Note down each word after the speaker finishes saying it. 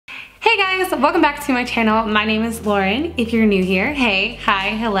Hey guys, welcome back to my channel. My name is Lauren. If you're new here, hey,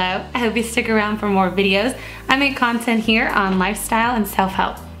 hi, hello. I hope you stick around for more videos. I make content here on lifestyle and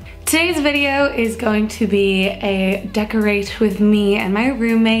self-help. Today's video is going to be a decorate with me and my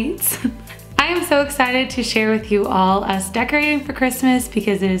roommates. I am so excited to share with you all us decorating for Christmas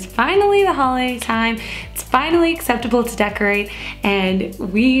because it is finally the holiday time. It's finally acceptable to decorate and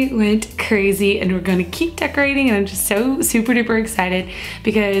we went crazy and we're gonna keep decorating, and I'm just so super duper excited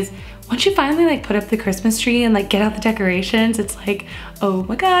because once you finally put up the Christmas tree and get out the decorations, it's like, oh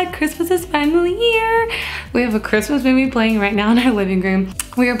my god, Christmas is finally here. We have a Christmas movie playing right now in our living room.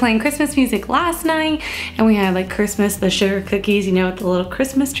 We were playing Christmas music last night and we had Christmas, the sugar cookies, you know, with the little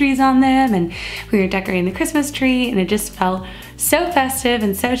Christmas trees on them, and we were decorating the Christmas tree and it just felt so festive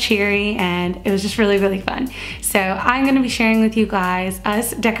and so cheery, and it was just really, really fun. So I'm gonna be sharing with you guys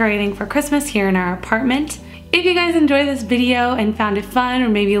us decorating for Christmas here in our apartment. If you guys enjoyed this video and found it fun or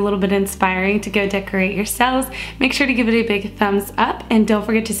maybe a little bit inspiring to go decorate yourselves, make sure to give it a big thumbs up and don't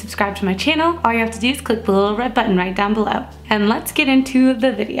forget to subscribe to my channel. All you have to do is click the little red button right down below. And let's get into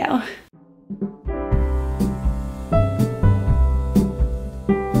the video.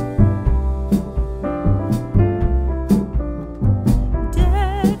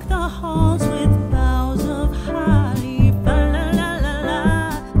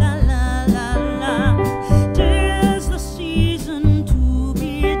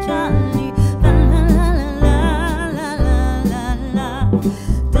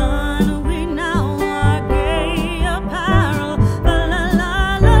 Done we now our gay apparel, la la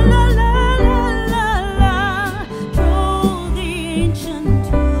la la la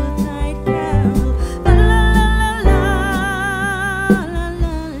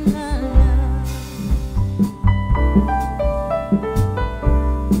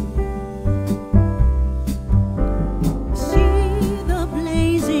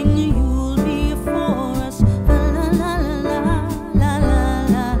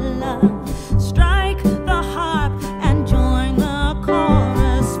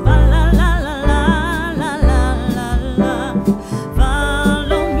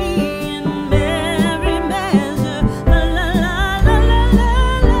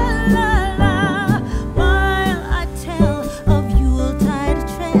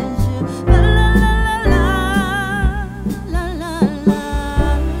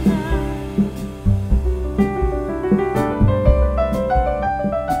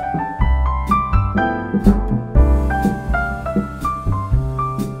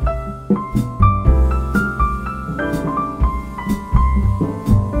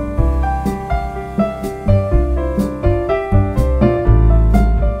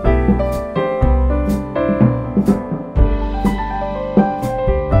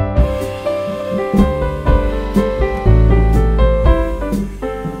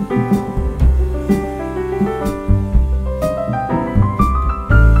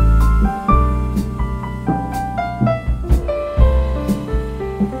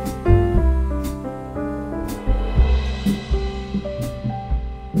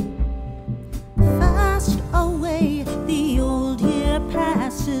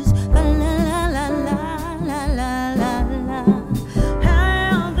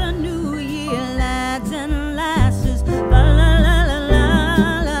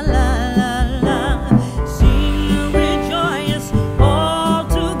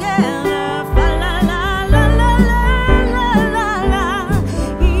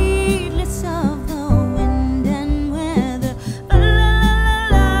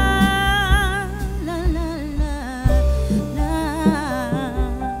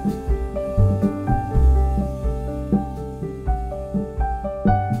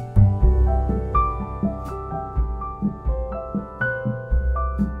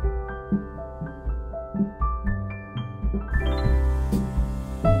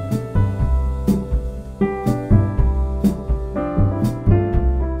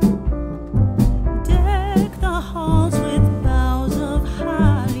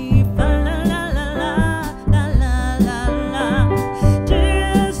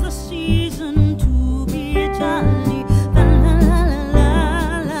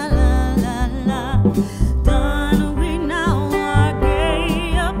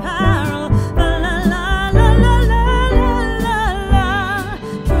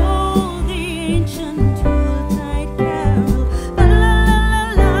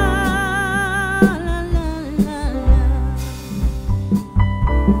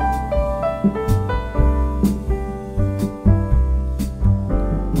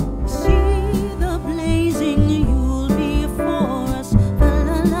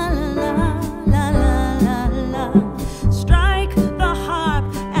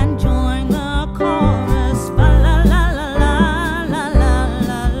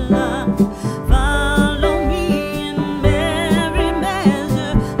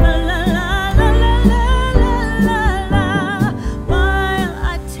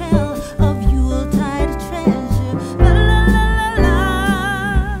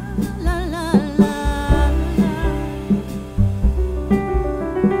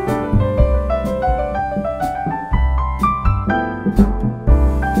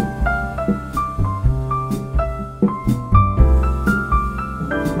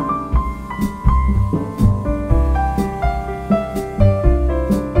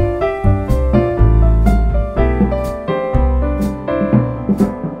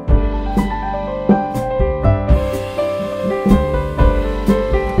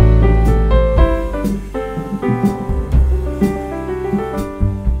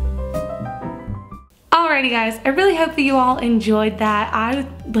really hope that you all enjoyed that. I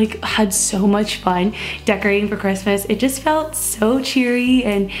like had so much fun decorating for Christmas. It just felt so cheery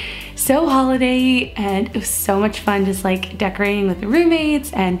and so holiday, and it was so much fun just like decorating with the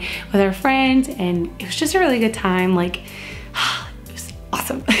roommates and with our friends, and it was just a really good time. Like, it was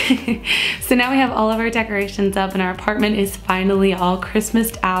awesome. So now we have all of our decorations up and our apartment is finally all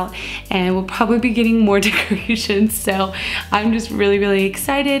Christmased out, and we'll probably be getting more decorations. So I'm just really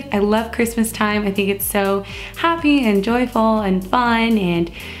excited. I love Christmas time. I think it's so happy and joyful and fun,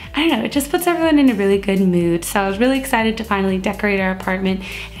 and I don't know, it just puts everyone in a really good mood. So I was really excited to finally decorate our apartment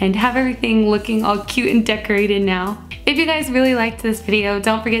and have everything looking all cute and decorated now. If you guys really liked this video,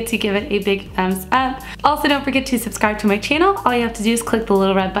 don't forget to give it a big thumbs up. Also, don't forget to subscribe to my channel. All you have to do is click the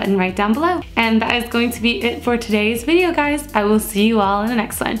little red button right down below. And that is going to be it for today's video, guys. I will see you all in the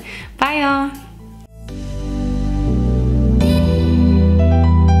next one. Bye, y'all.